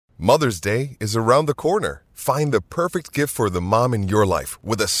Mother's Day is around the corner. Find the perfect gift for the mom in your life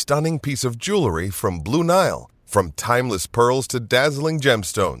with a stunning piece of jewelry from Blue Nile. From timeless pearls to dazzling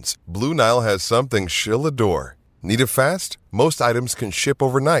gemstones, Blue Nile has something she'll adore. Need it fast? Most items can ship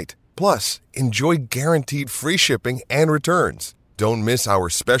overnight. Plus, enjoy guaranteed free shipping and returns. Don't miss our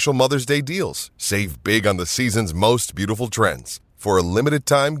special Mother's Day deals. Save big on the season's most beautiful trends. For a limited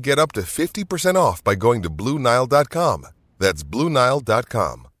time, get up to 50% off by going to BlueNile.com. That's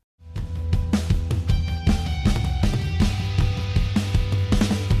BlueNile.com.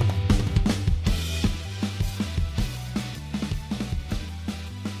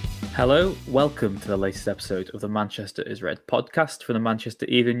 Hello, welcome to the latest episode of the Manchester is Red podcast from the Manchester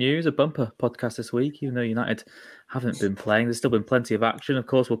Evening News, a bumper podcast this week. Even though United haven't been playing, there's still been plenty of action. Of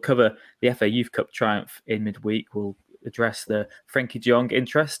course, we'll cover the FA Youth Cup triumph in midweek. We'll address the Frenkie de Jong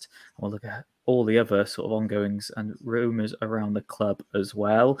interest, and we'll look at all the other sort of ongoings and rumours around the club as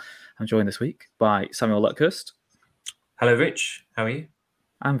well. I'm joined this week by Samuel Luckhurst. Hello, Rich. How are you?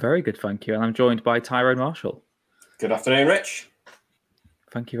 I'm very good, thank you. And I'm joined by Tyrone Marshall. Good afternoon, Rich.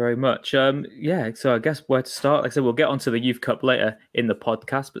 Thank you very much. So I guess where to start? Like I said, we'll get onto the Youth Cup later in the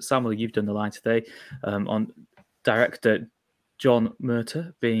podcast, but Samuel, you've done the line today on director John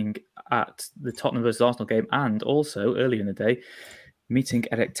Murtagh being at the Tottenham versus Arsenal game and also earlier in the day meeting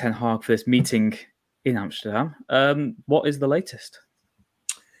Erik ten Hag for this meeting in Amsterdam. What is the latest?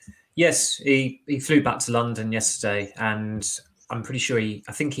 Yes, he flew back to London yesterday, and I'm pretty sure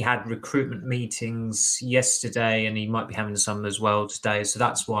I think he had recruitment meetings yesterday, and he might be having some as well today. So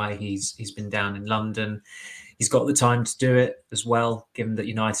that's why he's been down in London. He's got the time to do it as well, given that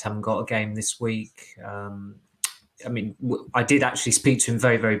United haven't got a game this week. I did actually speak to him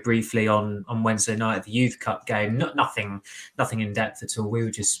very, very briefly on Wednesday night at the Youth Cup game. Nothing in depth at all. We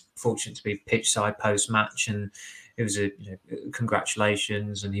were just fortunate to be pitch side post match, and it was a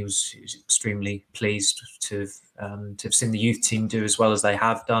congratulations, and he was extremely pleased to have seen the youth team do as well as they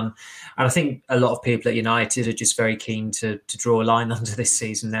have done. And I think a lot of people at United are just very keen to draw a line under this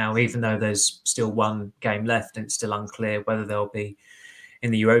season now, even though there's still one game left and it's still unclear whether they'll be in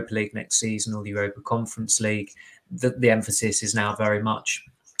the Europa League next season or the Europa Conference League. The emphasis is now very much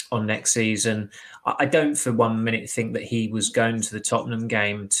on next season. I don't for 1 minute think that he was going to the Tottenham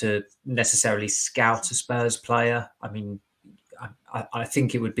game to necessarily scout a Spurs player. I mean, I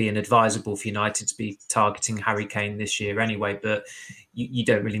think it would be inadvisable for United to be targeting Harry Kane this year anyway, but you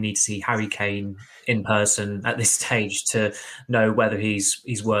don't really need to see Harry Kane in person at this stage to know whether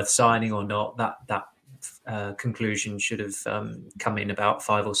he's worth signing or not. That conclusion should have come in about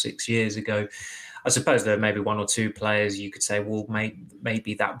 5 or 6 years ago. I suppose there are maybe one or two players you could say, well,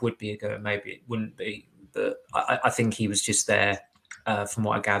 maybe that would be a go, maybe it wouldn't be. But I think he was just there, from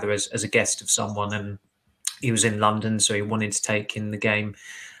what I gather, as a guest of someone, and he was in London, so he wanted to take in the game.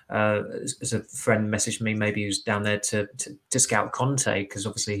 As a friend messaged me, maybe he was down there to scout Conte, because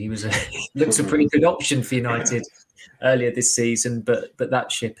obviously he looks a pretty good option for United earlier this season, but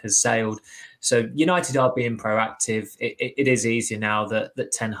that ship has sailed. So United are being proactive. It is easier now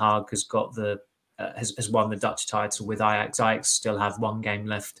that Ten Hag has got has won the Dutch title with Ajax. Ajax still have one game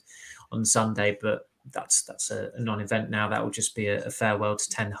left on Sunday, but that's a non-event now. That will just be a farewell to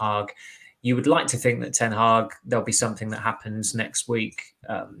Ten Hag. You would like to think that Ten Hag, there'll be something that happens next week,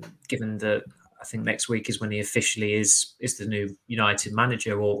 given that I think next week is when he officially is the new United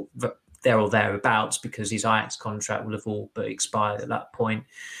manager, or there or thereabouts, because his Ajax contract will have all but expired at that point.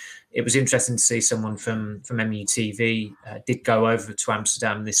 It was interesting to see someone from MUTV did go over to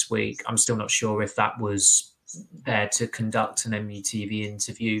Amsterdam this week. I'm still not sure if that was there to conduct an MUTV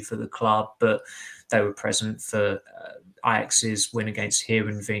interview for the club, but they were present for Ajax's win against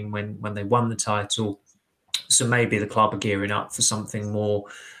Heerenveen when they won the title. So maybe the club are gearing up for something more,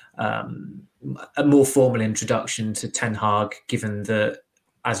 a more formal introduction to Ten Hag, given that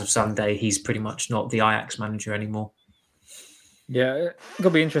as of Sunday, he's pretty much not the Ajax manager anymore. Yeah,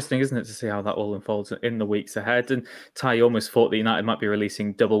 it'll be interesting, isn't it, to see how that all unfolds in the weeks ahead. And Ty almost thought that United might be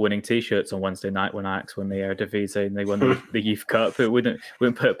releasing double winning T-shirts on Wednesday night when Ajax won the Eredivisie and they won the Youth Cup. It wouldn't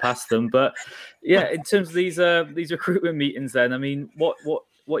put it past them. But yeah, in terms of these recruitment meetings, then I mean, what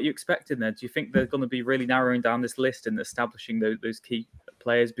are you expecting there? Do you think they're going to be really narrowing down this list and establishing those key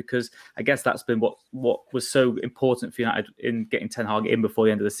players? Because I guess that's been what was so important for United in getting Ten Hag in before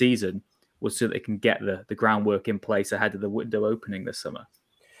the end of the season, was so they can get the groundwork in place ahead of the window opening this summer.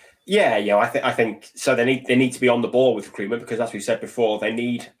 Yeah, I think so. They need to be on the ball with recruitment, because, as we said before, they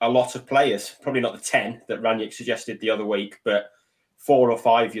need a lot of players. Probably not the 10 that Ranić suggested the other week, but 4 or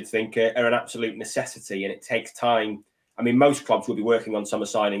 5 you'd think are an absolute necessity, and it takes time. I mean, most clubs will be working on summer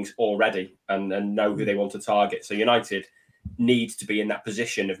signings already and know who they want to target. So United needs to be in that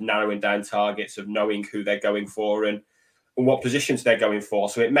position of narrowing down targets, of knowing who they're going for and what positions they're going for.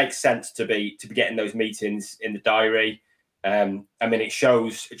 So it makes sense to be getting those meetings in the diary. I mean, it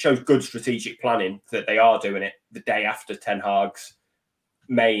shows good strategic planning that they are doing it the day after Ten Hag's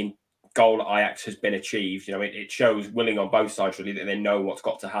main goal at Ajax has been achieved. You know, it shows willing on both sides really that they know what's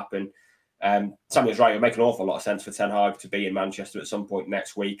got to happen. Samuel's right; it'll make an awful lot of sense for Ten Hag to be in Manchester at some point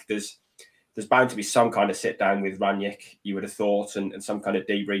next week. There's bound to be some kind of sit down with Rangnick, you would have thought, and some kind of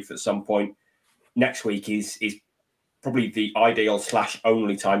debrief at some point. Next week is probably the ideal /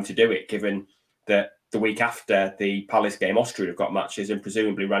 only time to do it, given that the week after the Palace game, Austria have got matches, and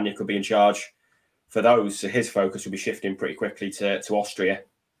presumably Rangnick will be in charge for those. So his focus will be shifting pretty quickly to Austria.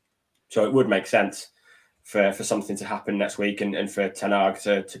 So it would make sense for something to happen next week and for Ten Hag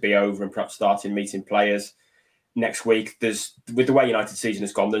to be over and perhaps starting meeting players next week. With the way United season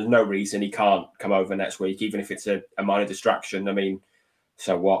has gone, there's no reason he can't come over next week, even if it's a minor distraction. I mean,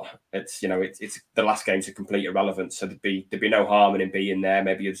 so what? It's it's the last game's a complete irrelevance. So there'd be no harm in him being there,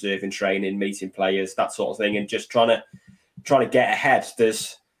 maybe observing training, meeting players, that sort of thing, and just trying to get ahead.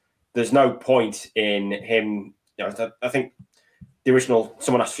 There's no point in him. I think the original,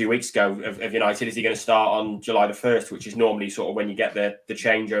 someone asked a few weeks ago of United, is he going to start on July the 1st, which is normally sort of when you get the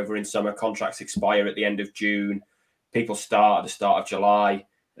changeover in summer. Contracts expire at the end of June. People start at the start of July,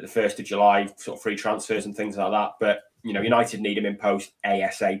 at the 1st of July, sort of free transfers and things like that. But, United need him in post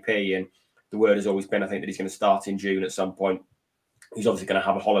ASAP. And the word has always been, I think, that he's going to start in June at some point. He's obviously going to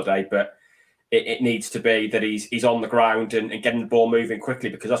have a holiday, but it needs to be that he's on the ground and getting the ball moving quickly,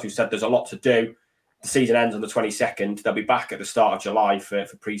 because as we've said, there's a lot to do. The season ends on the 22nd. They'll be back at the start of July for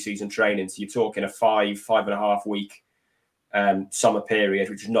pre-season training. So you're talking a 5.5 week summer period,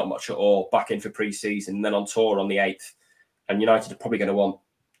 which is not much at all, back in for pre-season, and then on tour on the 8th. And United are probably going to want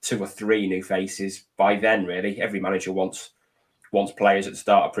 2 or 3 new faces by then, really. Every manager wants players at the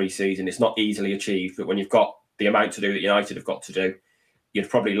start of pre-season. It's not easily achieved, but when you've got the amount to do that United have got to do, you'd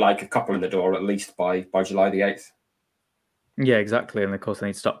probably like a couple in the door at least by July the 8th. Yeah, exactly. And of course, they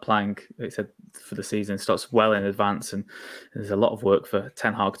need to stop playing, it said, for the season. It starts well in advance, and there's a lot of work for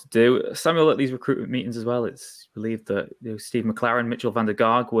Ten Hag to do. Samuel, at these recruitment meetings as well, it's believed that Steve McLaren, Mitchell van der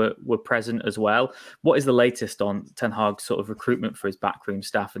Gaag were present as well. What is the latest on Ten Hag's sort of recruitment for his backroom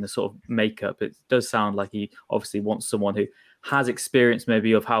staff and the sort of makeup? It does sound like he obviously wants someone who has experience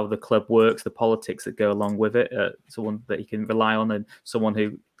maybe of how the club works, the politics that go along with it, someone that he can rely on, and someone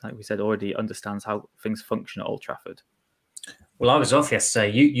who, like we said, already understands how things function at Old Trafford. Well, I was off yesterday.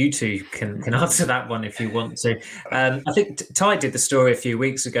 You two can answer that one if you want to. I think Ty did the story a few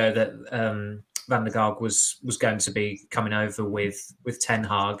weeks ago that Van der Gaag was going to be coming over with Ten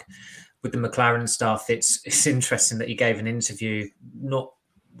Hag, with the McLaren stuff. It's interesting that he gave an interview not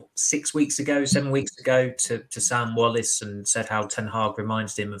 7 weeks ago to Sam Wallace and said how Ten Hag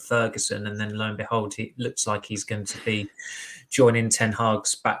reminded him of Ferguson, and then lo and behold, it looks like he's going to be joining Ten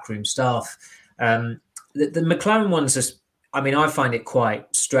Hag's backroom staff. The McLaren ones are, I find it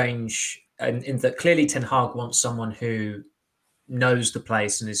quite strange in that clearly Ten Hag wants someone who knows the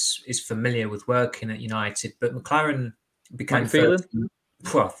place and is familiar with working at United, but McLaren became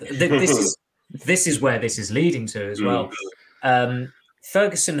this is where this is leading to as well.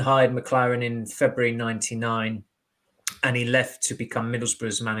 Ferguson hired McLaren in February 1999, and he left to become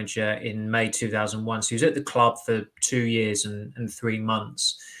Middlesbrough's manager in May 2001. So he was at the club for 2 years and 3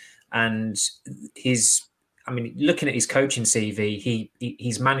 months. And looking at his coaching CV,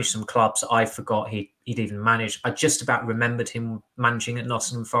 he's managed some clubs I forgot he'd even managed. I just about remembered him managing at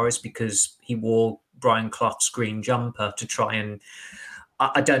Nottingham Forest because he wore Brian Clough's green jumper to try and,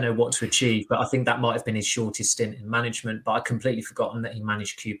 I don't know what to achieve, but I think that might have been his shortest stint in management. But I completely forgotten that he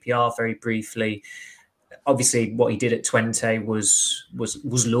managed QPR very briefly. Obviously, what he did at Twente was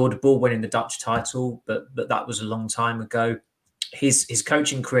laudable, winning the Dutch title, but that was a long time ago. His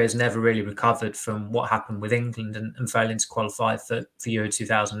coaching career has never really recovered from what happened with England and failing to qualify for Euro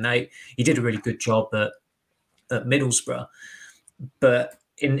 2008. He did a really good job at Middlesbrough, but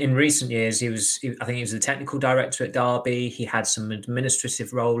in recent years, I think he was the technical director at Derby. He had some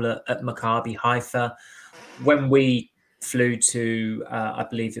administrative role at Maccabi Haifa. When we flew to, I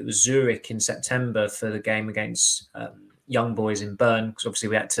believe it was Zurich in September for the game against Young Boys in Bern, because obviously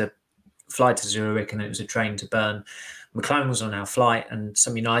we had to fly to Zurich and it was a train to Bern. McLaren was on our flight, and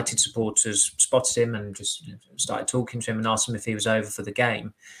some United supporters spotted him and just started talking to him and asked him if he was over for the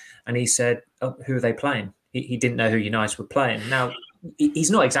game. And he said, "Oh, who are they playing?" He didn't know who United were playing. Now,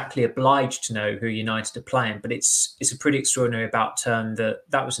 he's not exactly obliged to know who United are playing, but it's a pretty extraordinary about turn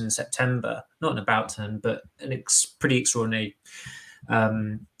that was in September. Not an about turn, but pretty extraordinary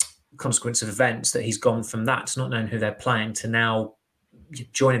consequence of events that he's gone from that to not knowing who they're playing to now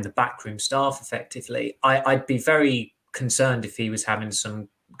joining the backroom staff effectively. I'd be very concerned if he was having some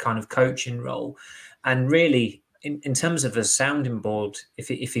kind of coaching role. And really, in terms of a sounding board, if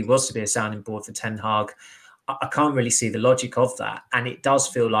he was to be a sounding board for Ten Hag, I can't really see the logic of that. And it does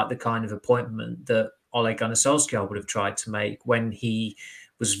feel like the kind of appointment that Ole Gunnar Solskjaer would have tried to make when he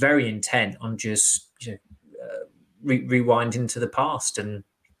was very intent on just rewinding to the past and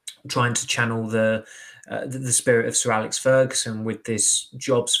trying to channel the spirit of Sir Alex Ferguson with this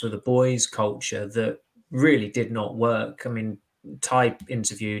jobs for the boys culture that really did not work. I mean, Ty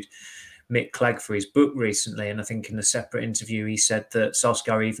interviewed Mick Clegg for his book recently, and I think in a separate interview he said that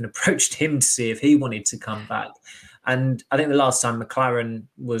Solskjaer even approached him to see if he wanted to come back. And I think the last time McLaren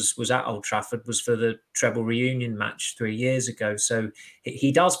was at Old Trafford was for the treble reunion match 3 years ago. So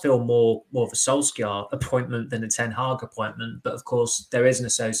he does feel more of a Solskjaer appointment than a Ten Hag appointment. But of course, there is an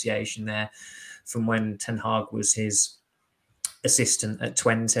association there from when Ten Hag was his assistant at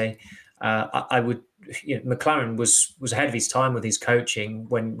 20. I would, McLaren was ahead of his time with his coaching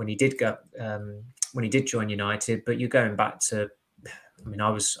when he did go when he did join United. But you're going back to, I mean,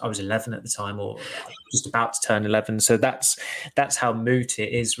 I was 11 at the time, or just about to turn 11. So that's how moot it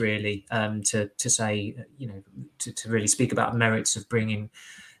is, really, to say, to really speak about merits of bringing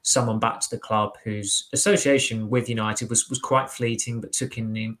someone back to the club whose association with United was quite fleeting, but took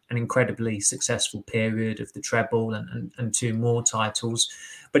in an incredibly successful period of the treble and 2 more titles.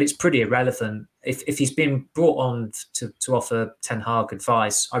 But it's pretty irrelevant. If he's been brought on to offer Ten Hag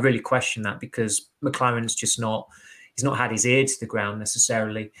advice, I really question that, because McLaren's just not. He's not had his ear to the ground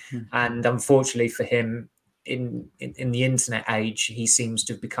necessarily. And unfortunately for him, in the internet age, he seems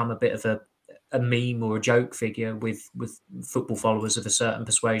to have become a bit of a meme or a joke figure with football followers of a certain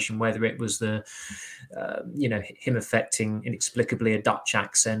persuasion, whether it was him affecting inexplicably a Dutch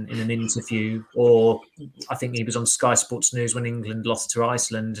accent in an interview, or I think he was on Sky Sports News when England lost to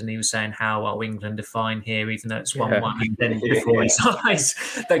Iceland, and he was saying how, England are fine here, even though it's 1-1. And then before his eyes,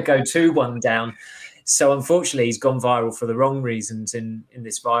 they go 2-1 down. So unfortunately, he's gone viral for the wrong reasons in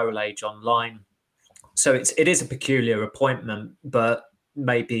this viral age online. So it is a peculiar appointment, but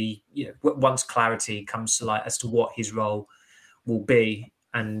maybe once clarity comes to light as to what his role will be,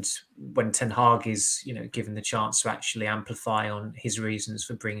 and when Ten Hag is given the chance to actually amplify on his reasons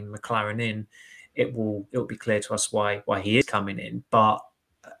for bringing McLaren in, it will be clear to us why he is coming in. But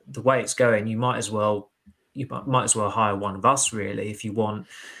the way it's going, you might as well hire one of us, really, if you want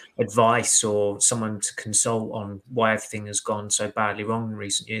advice or someone to consult on why everything has gone so badly wrong in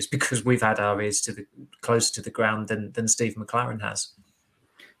recent years, because we've had our ears closer to the ground than Steve McLaren has.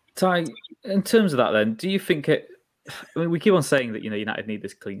 Ty, in terms of that then, do you think we keep on saying that United need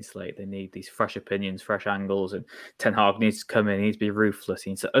this clean slate, they need these fresh opinions, fresh angles, and Ten Hag needs to come in, he needs to be ruthless,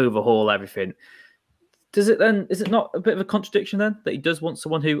 he needs to overhaul everything. Is it not a bit of a contradiction then that he does want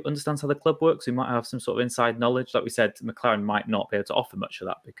someone who understands how the club works, who might have some sort of inside knowledge? Like we said, McLaren might not be able to offer much of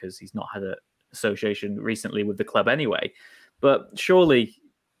that because he's not had an association recently with the club anyway. But surely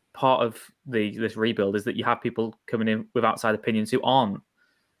part of this rebuild is that you have people coming in with outside opinions who aren't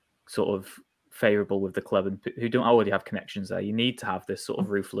sort of favourable with the club and who don't already have connections there. You need to have this sort of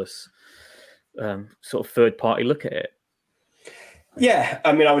ruthless sort of third party look at it. Yeah,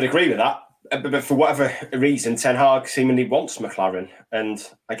 I mean, I would agree with that. But for whatever reason, Ten Hag seemingly wants McLaren, and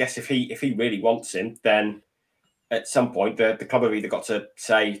I guess if he really wants him, then at some point the club have either got to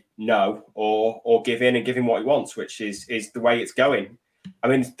say no or give in and give him what he wants, which is the way it's going. I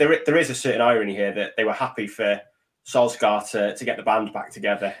mean, there is a certain irony here that they were happy for Solskjaer to get the band back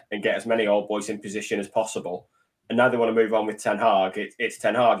together and get as many old boys in position as possible, and now they want to move on with Ten Hag. It's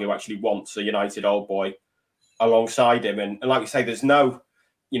Ten Hag who actually wants a United old boy alongside him, and like you say, there's no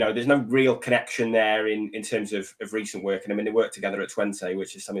real connection there in terms of recent work. And I mean, they worked together at 20,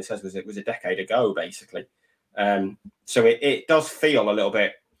 which, as somebody says, was a decade ago, basically. So it does feel a little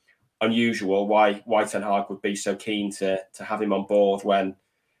bit unusual why Ten Hag would be so keen to have him on board when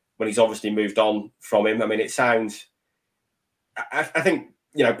he's obviously moved on from him. I mean, it sounds. I think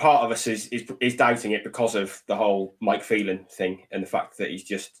part of us is doubting it because of the whole Mike Phelan thing and the fact that he's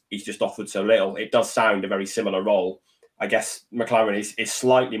just offered so little. It does sound a very similar role. I guess McLaren is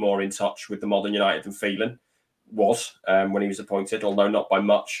slightly more in touch with the modern United than Phelan was when he was appointed, although not by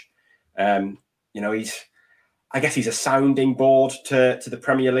much. He's a sounding board to the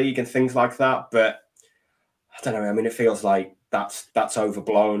Premier League and things like that. But I don't know. I mean, it feels like that's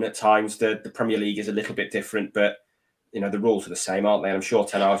overblown at times. The Premier League is a little bit different, but the rules are the same, aren't they? And I'm sure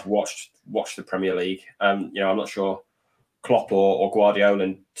Ten Hag's watched the Premier League. I'm not sure Klopp or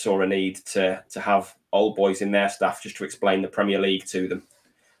Guardiola saw a need to have old boys in their staff just to explain the Premier League to them.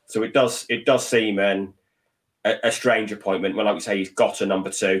 So it does seem a strange appointment. Well, like we say, he's got a number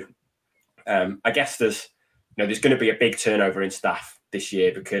 2. I guess there's going to be a big turnover in staff this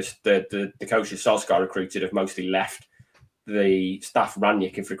year because the coaches Solskjaer recruited have mostly left. The staff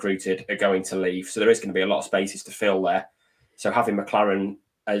Rangnick have recruited are going to leave. So there is going to be a lot of spaces to fill there. So having McLaren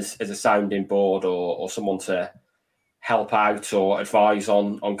as a sounding board or someone to help out or advise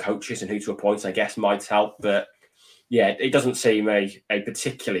on coaches and who to appoint, I guess might help. But yeah, it doesn't seem a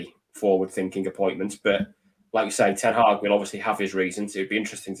particularly forward-thinking appointment. But like you say, Ten Hag will obviously have his reasons. It would be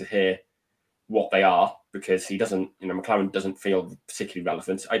interesting to hear what they are because he doesn't, McLaren doesn't feel particularly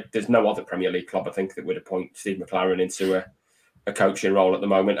relevant. There's no other Premier League club, I think, that would appoint Steve McLaren into a coaching role at the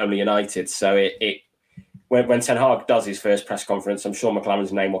moment, only United. So when Ten Hag does his first press conference, I'm sure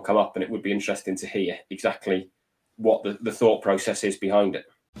McLaren's name will come up and it would be interesting to hear exactly what the thought process is behind it.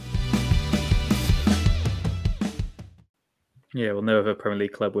 Yeah, well, no other Premier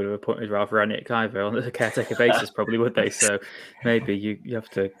League club would have appointed Ralph Rangnick either on a caretaker basis, probably, would they? So maybe you have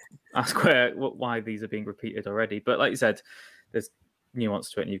to ask why these are being repeated already. But like you said, there's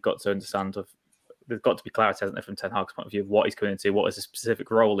nuance to it, and you've got to understand there's got to be clarity, hasn't there, from Ten Hag's point of view of what he's coming into, what his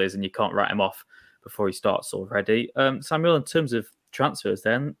specific role is, and you can't write him off before he starts already. Samuel, in terms of transfers,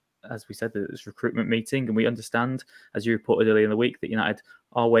 then, as we said, there's recruitment meeting, and we understand, as you reported earlier in the week, that United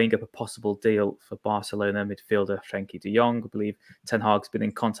are weighing up a possible deal for Barcelona midfielder Frenkie de Jong. I believe Ten Hag's been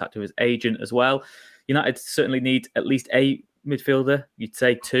in contact with his agent as well. United certainly need at least a midfielder. You'd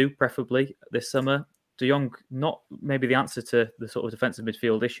say 2, preferably, this summer. De Jong, not maybe the answer to the sort of defensive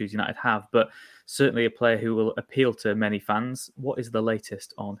midfield issues United have, but certainly a player who will appeal to many fans. What is the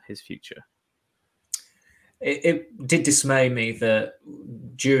latest on his future? It did dismay me that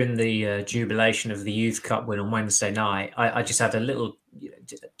during the jubilation of the Youth Cup win on Wednesday night, I just had a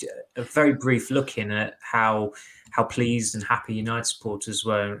very brief look in at how pleased and happy United supporters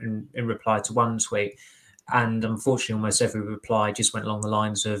were in reply to one tweet. And unfortunately, almost every reply just went along the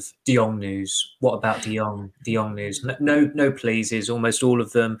lines of De Jong news. What about De Jong? De Jong news. No pleases. Almost all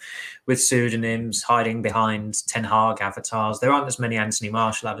of them with pseudonyms, hiding behind Ten Hag avatars. There aren't as many Anthony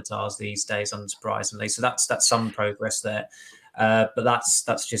Martial avatars these days, unsurprisingly. So that's some progress there. But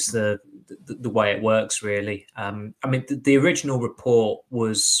that's just the way it works, really. I mean, the original report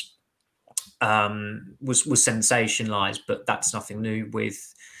was sensationalized, but that's nothing new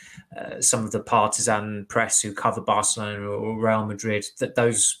with some of the partisan press who cover Barcelona or Real Madrid. That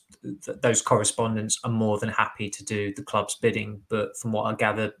those correspondents are more than happy to do the club's bidding. But from what I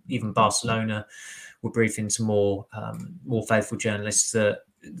gather, even Barcelona were briefing to more faithful journalists that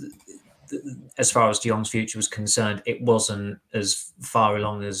as far as De Jong's future was concerned, it wasn't as far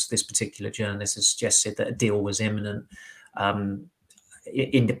along as this particular journalist has suggested, that a deal was imminent.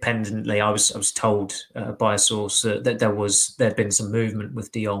 Independently, I was told by a source that there'd been some movement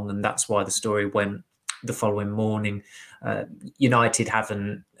with De Jong, and that's why the story went the following morning. United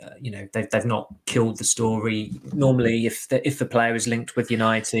haven't, they've not killed the story. Normally, if the player is linked with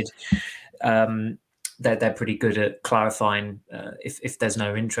United, they're pretty good at clarifying if there's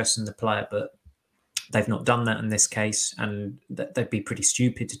no interest in the player, but they've not done that in this case, and they'd be pretty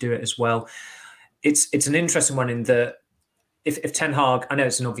stupid to do it as well. It's an interesting one in that if Ten Hag, I know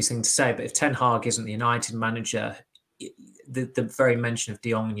it's an obvious thing to say, but if Ten Hag isn't the United manager, the very mention of De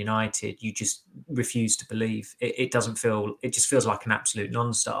Jong in United, you just refuse to believe. It just feels like an absolute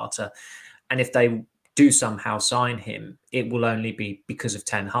non-starter. And if they do somehow sign him, it will only be because of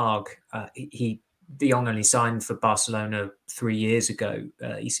Ten Hag. De Jong only signed for Barcelona 3 years ago.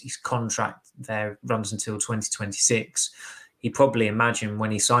 His contract there runs until 2026. He probably imagined when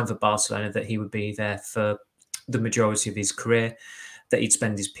he signed for Barcelona that he would be there for the majority of his career, that he'd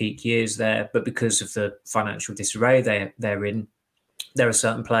spend his peak years there. But because of the financial disarray they're in, there are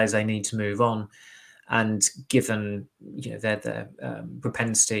certain players they need to move on. And given their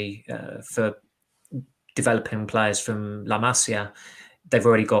propensity for developing players from La Masia, they've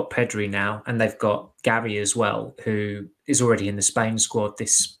already got Pedri now, and they've got Gary as well, who is already in the Spain squad,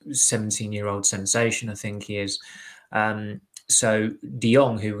 this 17-year-old sensation, I think he is. So De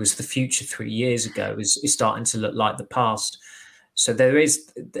Jong, who was the future 3 years ago, is starting to look like the past. So there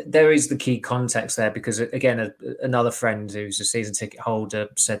is the key context there, because again, another friend who's a season ticket holder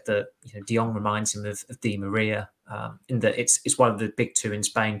said that De Jong reminds him of Di Maria, in that it's one of the big two in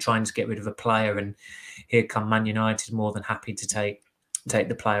Spain trying to get rid of a player, and here come Man United more than happy to take take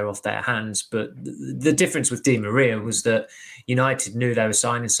the player off their hands. But the difference with Di Maria was that United knew they were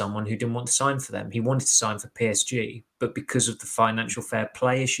signing someone who didn't want to sign for them. He wanted to sign for PSG, but because of the financial fair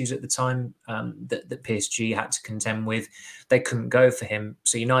play issues at the time that PSG had to contend with, they couldn't go for him.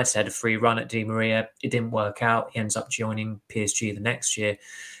 So United had a free run at Di Maria. It didn't work out. He ends up joining PSG the next year.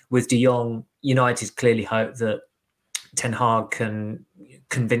 With De Jong, United clearly hope that Ten Hag can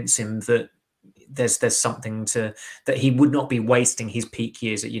convince him that there's something that he would not be wasting his peak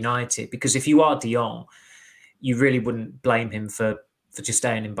years at United. Because if you are De Jong, you really wouldn't blame him for just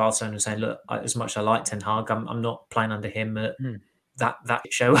staying in Barcelona and saying, look, as much as I like Ten Hag, I'm not playing under him at that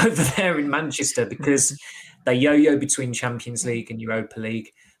show over there in Manchester, because they yo-yo between Champions League and Europa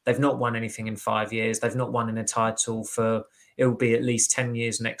League. They've not won anything in 5 years. They've not won in a title for, it will be at least 10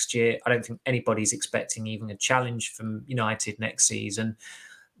 years next year. I don't think anybody's expecting even a challenge from United next season.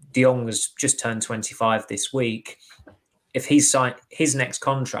 De Jong has just turned 25 this week. If he's signed his next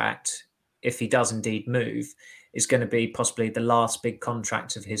contract, if he does indeed move, is going to be possibly the last big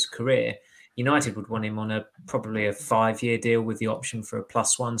contract of his career. United would want him on probably a 5-year deal with the option for a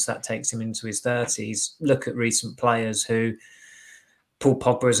 +1. So that takes him into his 30s. Look at recent players who, Paul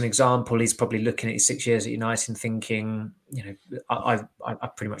Pogba as an example, he's probably looking at his 6 years at United and thinking, I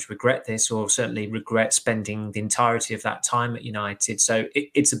pretty much regret this, or certainly regret spending the entirety of that time at United. So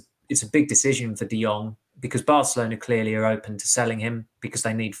it's a big decision for De Jong, because Barcelona clearly are open to selling him because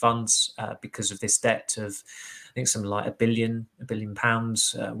they need funds because of this debt of, I think, something like £1 billion,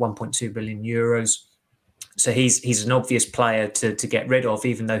 1.2 billion euros. So he's an obvious player to get rid of,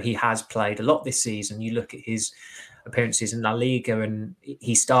 even though he has played a lot this season. You look at his appearances in La Liga and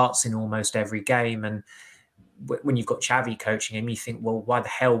he starts in almost every game. And when you've got Xavi coaching him, you think, well, why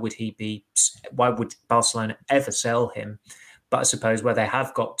would Barcelona ever sell him? But I suppose where they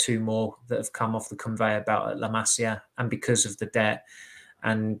have got 2 more that have come off the conveyor belt at La Masia, and because of the debt,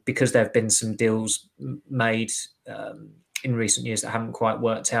 and because there have been some deals made in recent years that haven't quite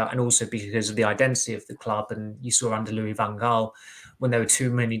worked out, and also because of the identity of the club. And you saw under Louis van Gaal, when there were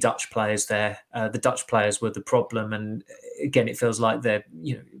too many Dutch players there, the Dutch players were the problem. And again, it feels like they're,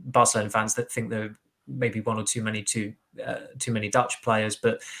 Barcelona fans that think there are maybe one or too many Dutch players,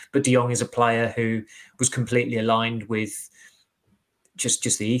 but De Jong is a player who was completely aligned with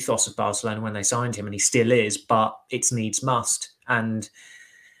just the ethos of Barcelona when they signed him, and he still is, but it's needs must. And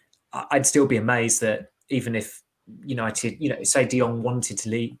I'd still be amazed that even if United, say De Jong wanted to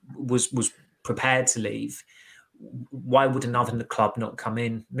leave, was prepared to leave, why would another club not come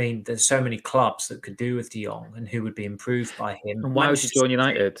in? I mean, there's so many clubs that could do with De Jong and who would be improved by him. And why would you join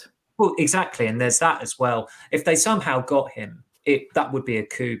United? Well, exactly. And there's that as well. If they somehow got him, that would be a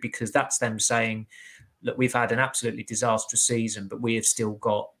coup, because that's them saying, look, we've had an absolutely disastrous season, but we have still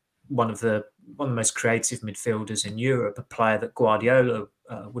got one of the most creative midfielders in Europe, a player that Guardiola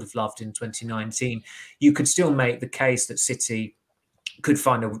would have loved in 2019. You could still make the case that City could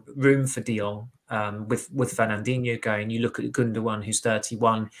find a room for De Jong with Fernandinho going. You look at Gundogan, who's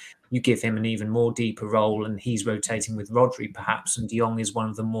 31, you give him an even more deeper role, and he's rotating with Rodri perhaps, and De Jong is one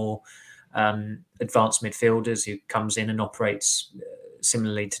of the more advanced midfielders who comes in and operates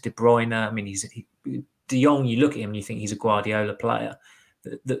similarly to De Bruyne. I mean, De Jong, you look at him and you think he's a Guardiola player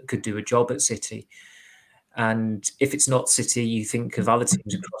that could do a job at City. And if it's not City, you think of other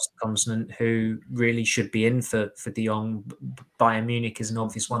teams across the continent who really should be in for De Jong. Bayern Munich is an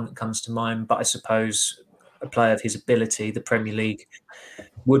obvious one that comes to mind, but I suppose a player of his ability, the Premier League,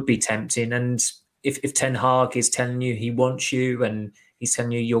 would be tempting. And if Ten Hag is telling you he wants you, and he's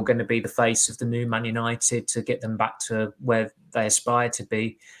telling you you're going to be the face of the new Man United to get them back to where they aspire to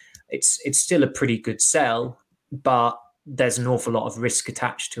be, it's still a pretty good sell, but there's an awful lot of risk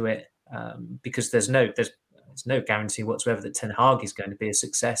attached to it, because there's no guarantee whatsoever that Ten Hag is going to be a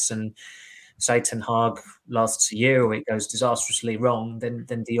success. And say Ten Hag lasts a year or it goes disastrously wrong, then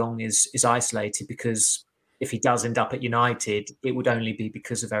De Jong is isolated, because if he does end up at United, it would only be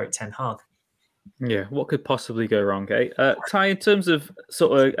because of Erik Ten Hag. Yeah, what could possibly go wrong, eh? Ty, in terms of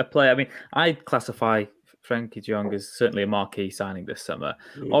sort of a player, I mean, I'd classify Frenkie de Jong is certainly a marquee signing this summer.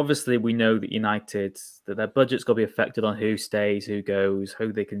 Obviously, we know that United, that their budget's got to be affected on who stays, who goes,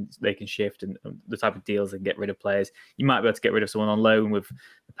 who they can shift, and the type of deals they can get rid of players. You might be able to get rid of someone on loan with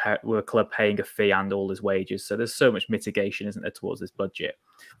a club paying a fee and all his wages. So there's so much mitigation, isn't there, towards this budget.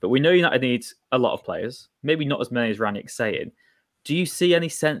 But we know United needs a lot of players, maybe not as many as Ranick's saying. Do you see any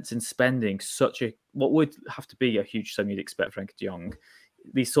sense in spending what would have to be a huge sum you'd expect Frenkie de Jong,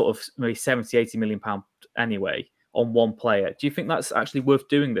 these sort of maybe 70, 80 million pound anyway, on one player? Do you think that's actually worth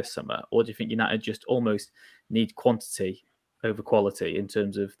doing this summer? Or do you think United just almost need quantity over quality, in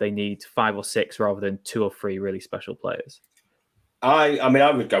terms of they need 5 or 6 rather than 2 or 3 really special players? I mean,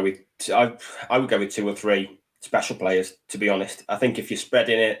 I would go with 2 or 3 special players, to be honest. I think if you're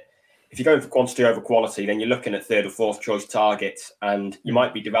spreading it, if you're going for quantity over quality, then you're looking at 3rd or 4th choice targets, and you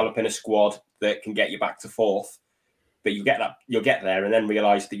might be developing a squad that can get you back to 4th. But you'll get there, and then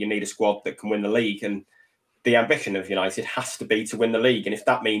realise that you need a squad that can win the league. And the ambition of United has to be to win the league. And if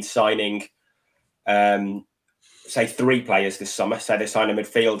that means signing, say 3 players this summer, say they sign a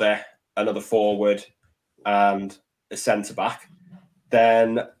midfielder, another forward, and a centre back,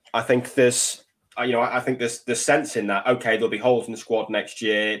 then I think there's sense in that. Okay, there'll be holes in the squad next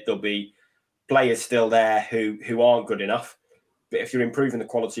year. There'll be players still there who aren't good enough. But if you're improving the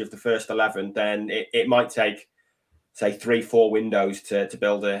quality of the first 11, then it might take, say, 3-4 windows to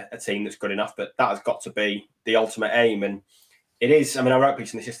build a team that's good enough. But that has got to be the ultimate aim. And it is, I mean, I wrote a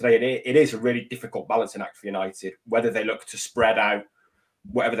piece on this yesterday. It is a really difficult balancing act for United, whether they look to spread out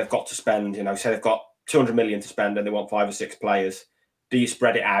whatever they've got to spend. Say they've got 200 million to spend and they want 5 or 6 players. Do you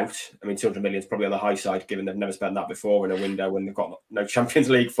spread it out? I mean, 200 million is probably on the high side, given they've never spent that before in a window when they've got no Champions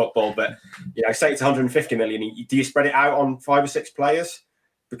League football. But, say it's 150 million. Do you spread it out on 5 or 6 players?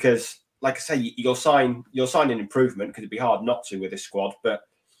 Because, like I say, you'll sign an improvement, because it'd be hard not to with this squad. But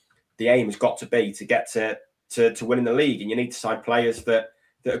the aim has got to be to get to winning the league. And you need to sign players that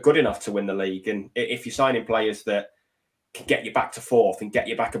are good enough to win the league. And if you're signing players that can get you back to 4th and get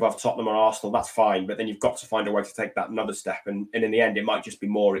you back above Tottenham or Arsenal, that's fine. But then you've got to find a way to take that another step. And in the end, it might just be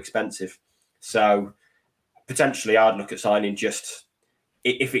more expensive. So potentially I'd look at signing, just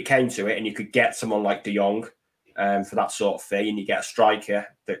if it came to it and you could get someone like De Jong for that sort of fee, and you get a striker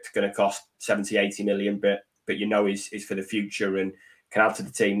that's going to cost 70, 80 million, but is for the future and can add to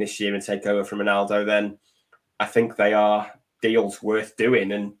the team this year and take over from Ronaldo, then I think they are deals worth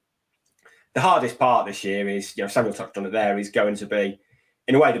doing. And the hardest part this year is, Samuel touched on it there, is going to be,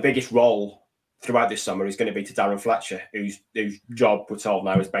 in a way, the biggest role throughout this summer is going to be to Darren Fletcher, whose job, we're told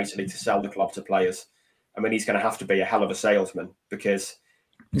now, is basically to sell the club to players. I mean, he's going to have to be a hell of a salesman, because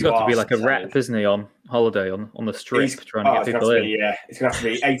he's got to be like a rep, isn't he, on holiday on the strip, trying to get people in. He's going to have to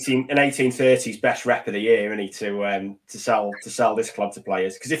be an 1830s best rep of the year, isn't he, to sell this club to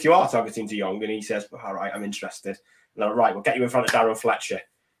players? Because if you are targeting De Jong and he says, well, all right, I'm interested, and all right, we'll get you in front of Darren Fletcher.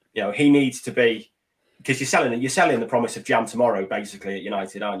 He needs to be, because you're selling the promise of jam tomorrow, basically, at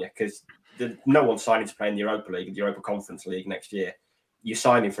United, aren't you? Because no one's signing to play in the Europa League and the Europa Conference League next year. You're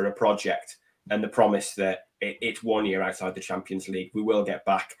signing for a project and the promise that it's 1 year outside the Champions League. We will get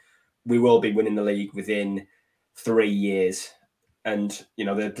back. We will be winning the league within 3 years. And,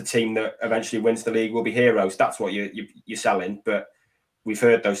 the team that eventually wins the league will be heroes. That's what you're selling. But we've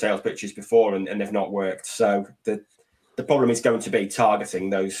heard those sales pitches before and they've not worked. So the problem is going to be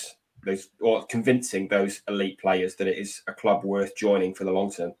targeting those or convincing those elite players that it is a club worth joining for the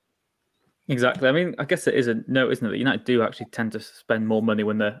long term. Exactly. I mean, I guess it is a note, isn't it, that United do actually tend to spend more money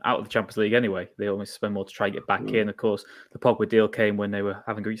when they're out of the Champions League anyway. They almost spend more to try and get back in. Of course, the Pogba deal came when they were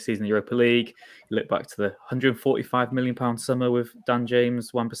having a great season in the Europa League. You look back to the £145 million summer with Dan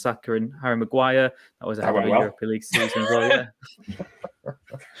James, Wan-Bissaka and Harry Maguire. That was a hell of a Europa League season as well,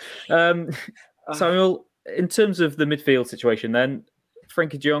 yeah. Samuel, in terms of the midfield situation then,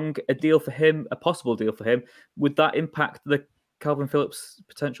 Frenkie de Jong, a possible deal for him, would that impact the Calvin Phillips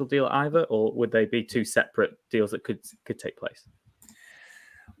potential deal either, or would they be 2 separate deals that could take place?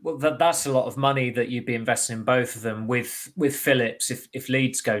 Well, that's a lot of money that you'd be investing in both of them. With Phillips, if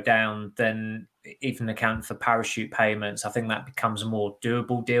Leeds go down, then even accounting for parachute payments, I think that becomes a more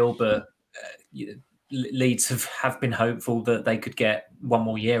doable deal. But Leeds have been hopeful that they could get 1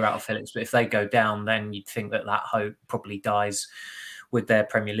 more year out of Phillips. But if they go down, then you'd think that hope probably dies with their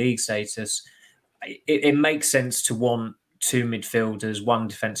Premier League status. It makes sense to want 2 midfielders, 1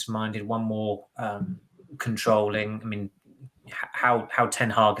 defensive-minded, 1 more controlling. I mean, how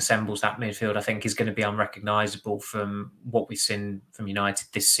Ten Hag assembles that midfield, I think, is going to be unrecognisable from what we've seen from United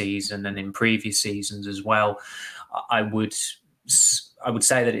this season and in previous seasons as well. I would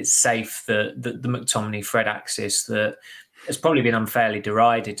say that it's safe that the McTominay-Fred axis that has probably been unfairly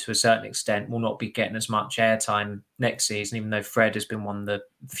derided to a certain extent will not be getting as much airtime next season, even though Fred has been one of the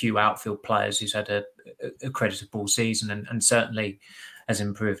few outfield players who's had a creditable season and certainly has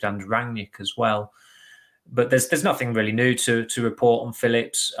improved under Rangnick as well. But there's nothing really new to report on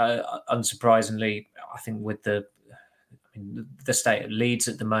Phillips. Unsurprisingly, I think with the state of Leeds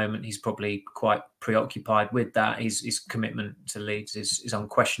at the moment, he's probably quite preoccupied with that. His commitment to Leeds is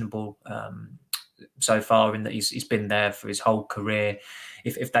unquestionable so far, in that he's been there for his whole career.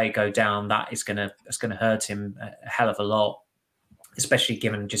 If they go down, that's going to hurt him a hell of a lot, especially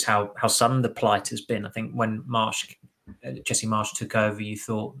given just how sudden the plight has been. I think when Marsh Jesse Marsch took over, you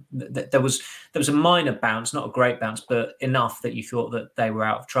thought that there was a minor bounce, not a great bounce, but enough that you thought that they were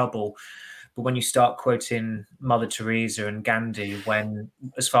out of trouble. But when you start quoting Mother Teresa and Gandhi, when,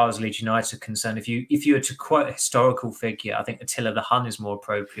 as far as Leeds United are concerned, if you were to quote a historical figure, I think Attila the Hun is more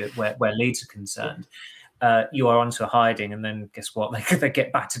appropriate where Leeds are concerned. You are onto a hiding, and then guess what? They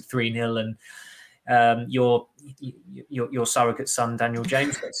get battered 3-0, and your surrogate son Daniel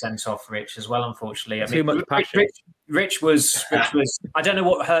James gets sent off, Rich, as well. Unfortunately, Too much passion. Rich was. I don't know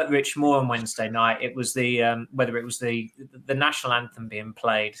what hurt Rich more on Wednesday night. It was whether it was the national anthem being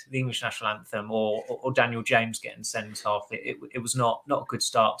played, the English national anthem, or Daniel James getting sent off. It was not a good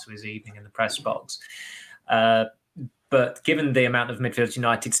start to his evening in the press box. But given the amount of midfielders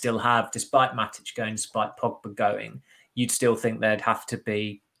United still have, despite Matic going, despite Pogba going, you'd still think there'd have to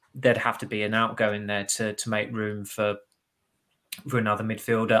be an outgoing there to make room for another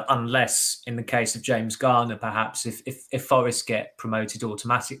midfielder, unless in the case of James Garner, perhaps if Forest get promoted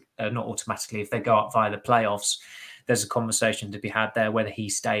not automatically, if they go up via the playoffs, there's a conversation to be had there whether he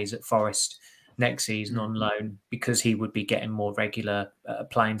stays at Forest next season on loan, because he would be getting more regular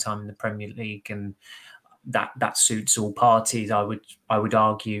playing time in the Premier League, and that suits all parties. I would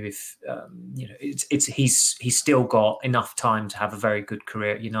argue if he's still got enough time to have a very good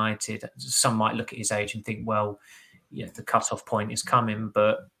career at United. Some might look at his age and think, well, the cut-off point is coming,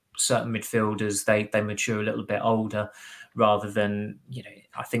 but certain midfielders they mature a little bit older, rather than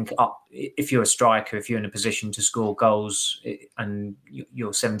I think if you're a striker, if you're in a position to score goals and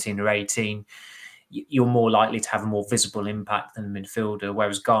you're 17 or 18, you're more likely to have a more visible impact than a midfielder.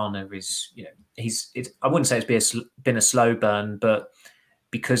 Whereas Garner is, I wouldn't say it's been a slow burn, but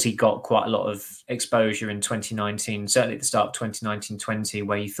because he got quite a lot of exposure in 2019, certainly at the start of 2019-20,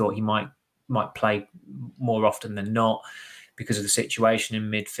 where you thought he might play more often than not because of the situation in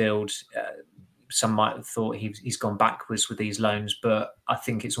midfield. Some might have thought he's gone backwards with these loans, but I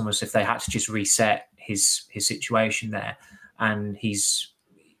think it's almost if they had to just reset his situation there, and he's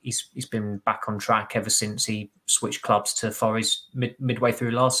been back on track ever since he switched clubs to Forest midway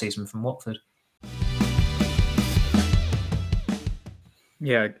through last season from Watford.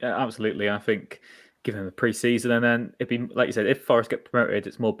 Yeah, absolutely. I think given the pre-season, and then it'd be, like you said, if Forest get promoted,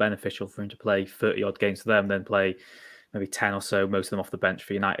 it's more beneficial for him to play 30-odd games for them than play maybe 10 or so, most of them off the bench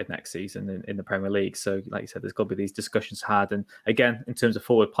for United next season in the Premier League. So, like you said, there's got to be these discussions had. And again, in terms of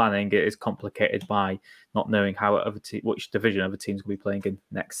forward planning, it is complicated by not knowing how which division other teams will be playing in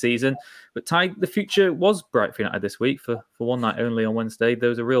next season. But Ty, the future was bright for United this week. For one night only on Wednesday, there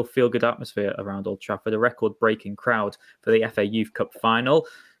was a real feel-good atmosphere around Old Trafford, a record-breaking crowd for the FA Youth Cup final.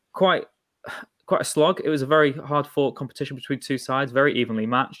 Quite a slog. It was a very hard-fought competition between two sides, very evenly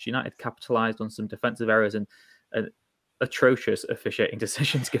matched. United capitalised on some defensive errors and atrocious officiating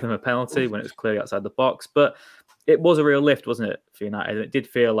decisions, give them a penalty when it was clearly outside the box. But it was a real lift, wasn't it, for United? And it did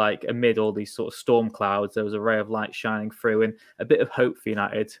feel like amid all these sort of storm clouds, there was a ray of light shining through and a bit of hope for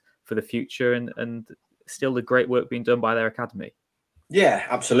United for the future, and still the great work being done by their academy. Yeah,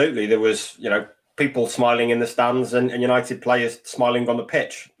 absolutely. There was, people smiling in the stands and United players smiling on the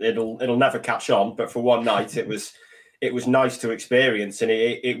pitch. It'll never catch on, but for one night it was nice to experience, and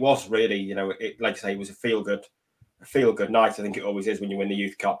it was really, like I say, it was a feel good night. I think it always is when you win the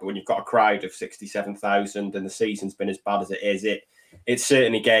Youth Cup, but when you've got a crowd of 67,000 and the season's been as bad as it is, it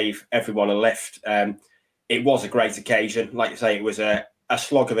certainly gave everyone a lift. It was a great occasion. Like you say, it was a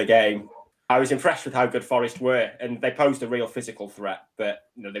slog of a game. I was impressed with how good Forest were, and they posed a real physical threat, but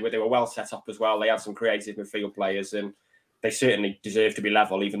they were well set up as well. They had some creative midfield players, and they certainly deserved to be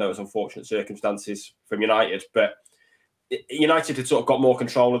level, even though it was unfortunate circumstances from United. But United had sort of got more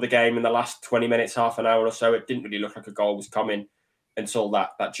control of the game in the last 20 minutes, half an hour or so. It didn't really look like a goal was coming until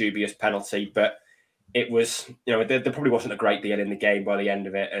that dubious penalty. But it was, there probably wasn't a great deal in the game by the end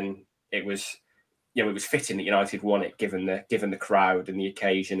of it, and it was fitting that United won it given the crowd and the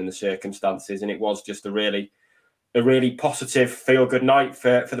occasion and the circumstances. And it was just a really positive, feel good night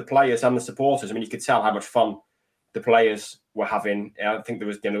for the players and the supporters. I mean, you could tell how much fun the players were having. I think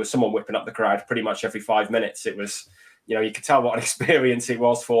there was someone whipping up the crowd pretty much every 5 minutes. It was, you could tell what an experience it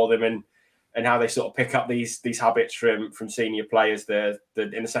was for them, and how they sort of pick up these habits from senior players. In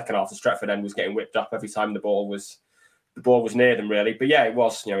the second half, the Stretford end was getting whipped up every time the ball was near them, really. But yeah, it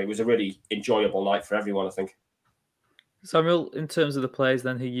was a really enjoyable night for everyone, I think. Samuel, in terms of the players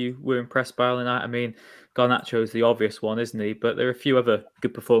then who you were impressed by on the night, I mean, Garnacho is the obvious one, isn't he? But there are a few other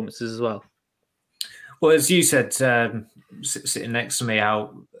good performances as well. Well, as you said, sitting next to me,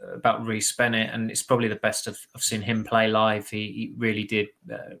 about Reece Bennett, and it's probably the best I've seen him play live. He really did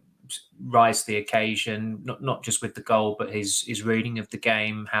rise to the occasion, not just with the goal, but his reading of the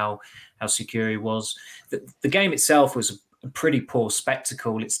game, how secure he was. The game itself was a pretty poor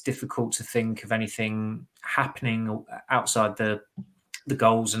spectacle. It's difficult to think of anything happening outside the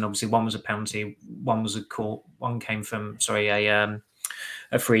goals, and obviously one was a penalty, one was one came from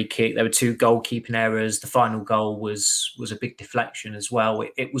a free kick. There were 2 goalkeeping errors. The final goal was a big deflection as well.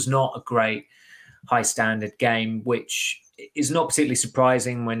 It was not a great high standard game, which is not particularly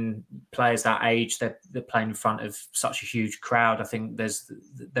surprising when players that age, they're playing in front of such a huge crowd. I think there's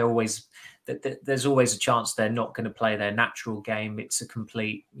always a chance they're not going to play their natural game. It's a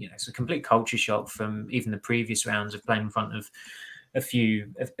complete culture shock from even the previous rounds of playing in front of a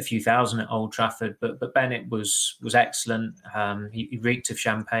few thousand at Old Trafford, but Bennett was excellent. He reeked of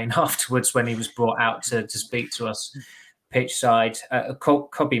champagne afterwards when he was brought out to speak to us pitch side.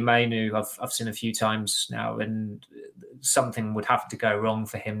 Kobbie Mainoo, I've seen a few times now, and something would have to go wrong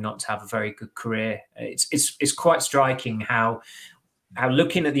for him not to have a very good career. It's quite striking how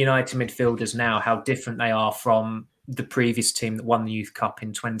looking at the United midfielders now, how different they are from the previous team that won the Youth Cup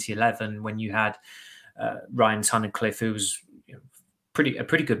in 2011, when you had Ryan Tunnicliffe, who was a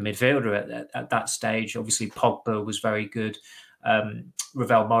pretty good midfielder at that stage. Obviously, Pogba was very good.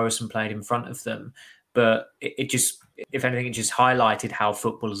 Ravel Morrison played in front of them. But it just, if anything, it just highlighted how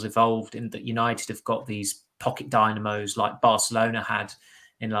football has evolved, in that United have got these pocket dynamos like Barcelona had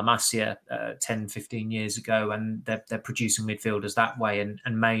in La Masia 10, 15 years ago, and they're producing midfielders that way.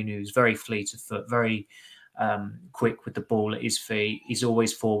 And Mainoo's very fleet of foot, very quick with the ball at his feet. He's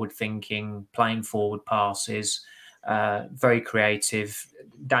always forward thinking, playing forward passes. Very creative.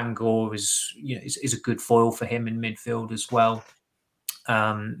 Dan Gore is a good foil for him in midfield as well.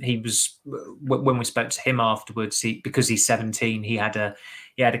 He was, when we spoke to him afterwards, because he's 17, he had a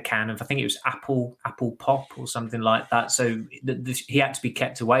can of, I think it was apple pop or something like that. So he had to be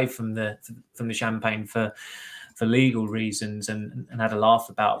kept away from the champagne for legal reasons, and had a laugh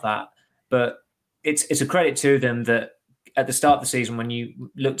about that. But it's a credit to them that at the start of the season, when you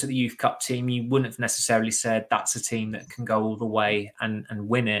looked at the Youth Cup team, you wouldn't have necessarily said that's a team that can go all the way and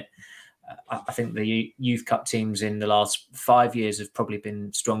win it. I think the Youth Cup teams in the last 5 years have probably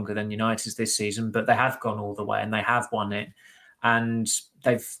been stronger than United's this season, but they have gone all the way and they have won it, and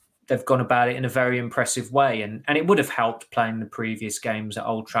they've gone about it in a very impressive way. And it would have helped playing the previous games at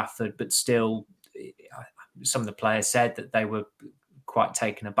Old Trafford, but still, some of the players said that they were quite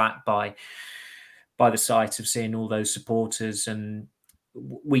taken aback by the sight of seeing all those supporters. And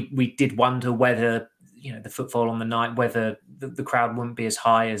we did wonder whether, the footfall on the night, whether the crowd wouldn't be as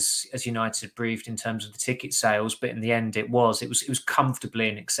high as United had briefed in terms of the ticket sales. But in the end, it was comfortably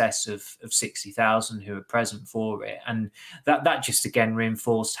in excess of 60,000 who were present for it. And that just again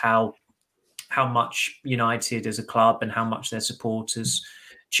reinforced how much United as a club and how much their supporters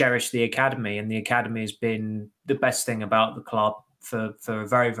cherish the academy. And the academy has been the best thing about the club for a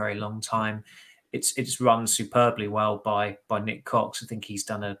very, very long time. It's run superbly well by Nick Cox. I think he's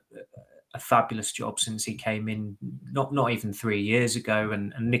done a fabulous job since he came in, not even 3 years ago.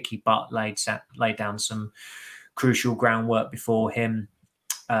 And Nicky Butt laid down some crucial groundwork before him,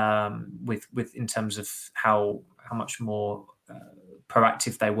 with in terms of how much more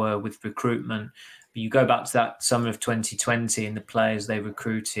proactive they were with recruitment. But you go back to that summer of 2020 and the players they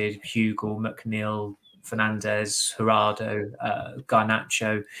recruited: Hugo, McNeil, Fernandez, Gerardo,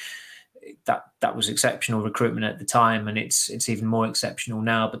 Garnacho. That was exceptional recruitment at the time, and it's even more exceptional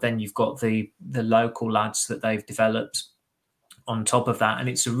now. But then you've got the local lads that they've developed on top of that, and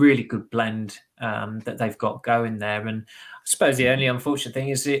it's a really good blend that they've got going there. And I suppose the only unfortunate thing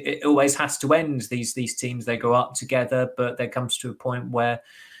is it always has to end. These teams, they grow up together, but there comes to a point where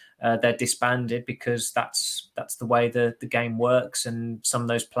they're disbanded, because that's the way the game works, and some of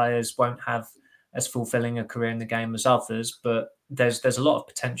those players won't have as fulfilling a career in the game as others. But there's a lot of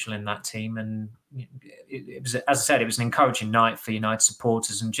potential in that team, and it was, as I said, it was an encouraging night for United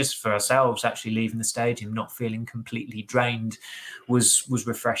supporters, and just for ourselves, actually leaving the stadium not feeling completely drained was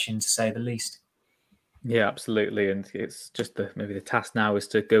refreshing, to say the least. Yeah, absolutely. And it's just maybe the task now is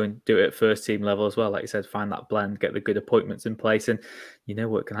to go and do it at first team level as well. Like you said, find that blend, get the good appointments in place, and you know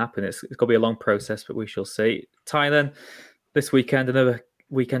what can happen. It's got to be a long process, but we shall see. Ty, then, this weekend, another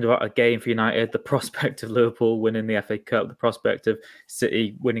weekend about a game for United, the prospect of Liverpool winning the FA Cup, the prospect of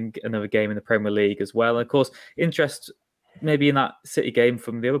City winning another game in the Premier League as well. And of course, interest maybe in that City game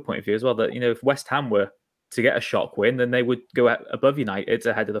from the other point of view as well, that, if West Ham were to get a shock win, then they would go above United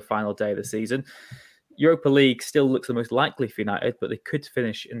ahead of the final day of the season. Europa League still looks the most likely for United, but they could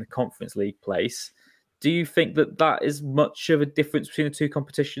finish in the Conference League place. Do you think that is much of a difference between the two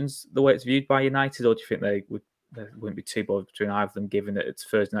competitions, the way it's viewed by United, or do you think they would there wouldn't be too bothered between either of them, given that it's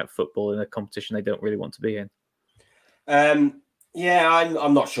Thursday night football in a competition they don't really want to be in. Yeah,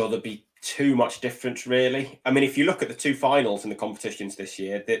 I'm not sure there'd be too much difference, really. I mean, if you look at the two finals in the competitions this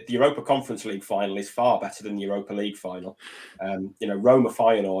year, the Europa Conference League final is far better than the Europa League final. Roma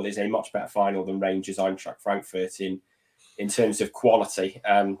Feyenoord is a much better final than Rangers Eintracht Frankfurt in terms of quality.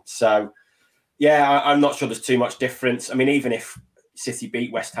 So, yeah, I'm not sure there's too much difference. I mean, even if City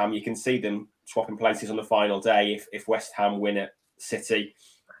beat West Ham, you can see them swapping places on the final day if West Ham win at City.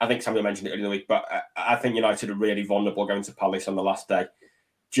 I think somebody mentioned it earlier in the week, but I think United are really vulnerable going to Palace on the last day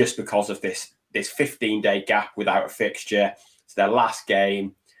just because of this 15-day gap without a fixture. It's their last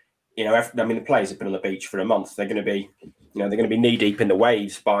game. The players have been on the beach for a month. They're going to be, knee deep in the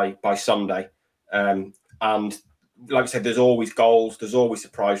waves by Sunday. And like I said, there's always goals. There's always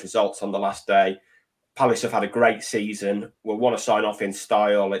surprise results on the last day. Palace have had a great season. We'll want to sign off in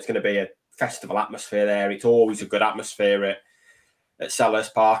style. It's going to be a festival atmosphere there. It's always a good atmosphere at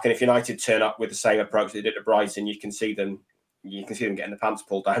Selhurst Park. And if United turn up with the same approach they did at Brighton, you can see them getting the pants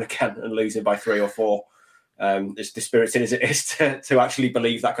pulled down again and losing by 3 or 4. It's dispiriting as it is to actually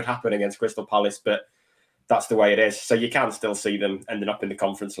believe that could happen against Crystal Palace, but that's the way it is. So you can still see them ending up in the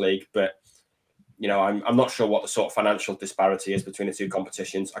Conference League, but I'm not sure what the sort of financial disparity is between the two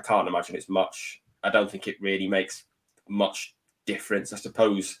competitions. I can't imagine it's much. I don't think it really makes much difference. I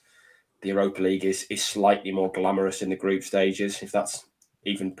suppose the Europa League is slightly more glamorous in the group stages, if that's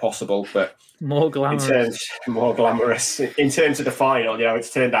even possible. But more glamorous in terms of the final.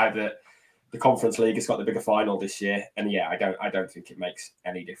 It's turned out that the Conference League has got the bigger final this year, and I don't think it makes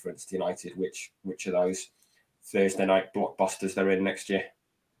any difference to United which of those Thursday night blockbusters they're in next year.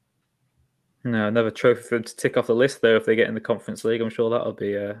 No, another trophy for them to tick off the list, though, if they get in the Conference League. I'm sure that'll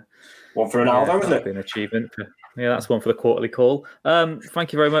be one for Ronaldo, isn't it? Be an achievement. That's one for the quarterly call.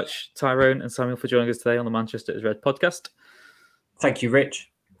 Thank you very much, Tyrone and Samuel, for joining us today on the Manchester is Red podcast. Thank you, Rich.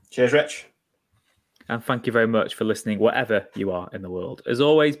 Cheers, Rich. And thank you very much for listening, wherever you are in the world. As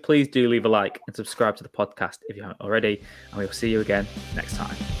always, please do leave a like and subscribe to the podcast if you haven't already. And we'll see you again next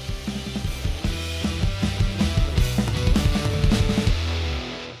time.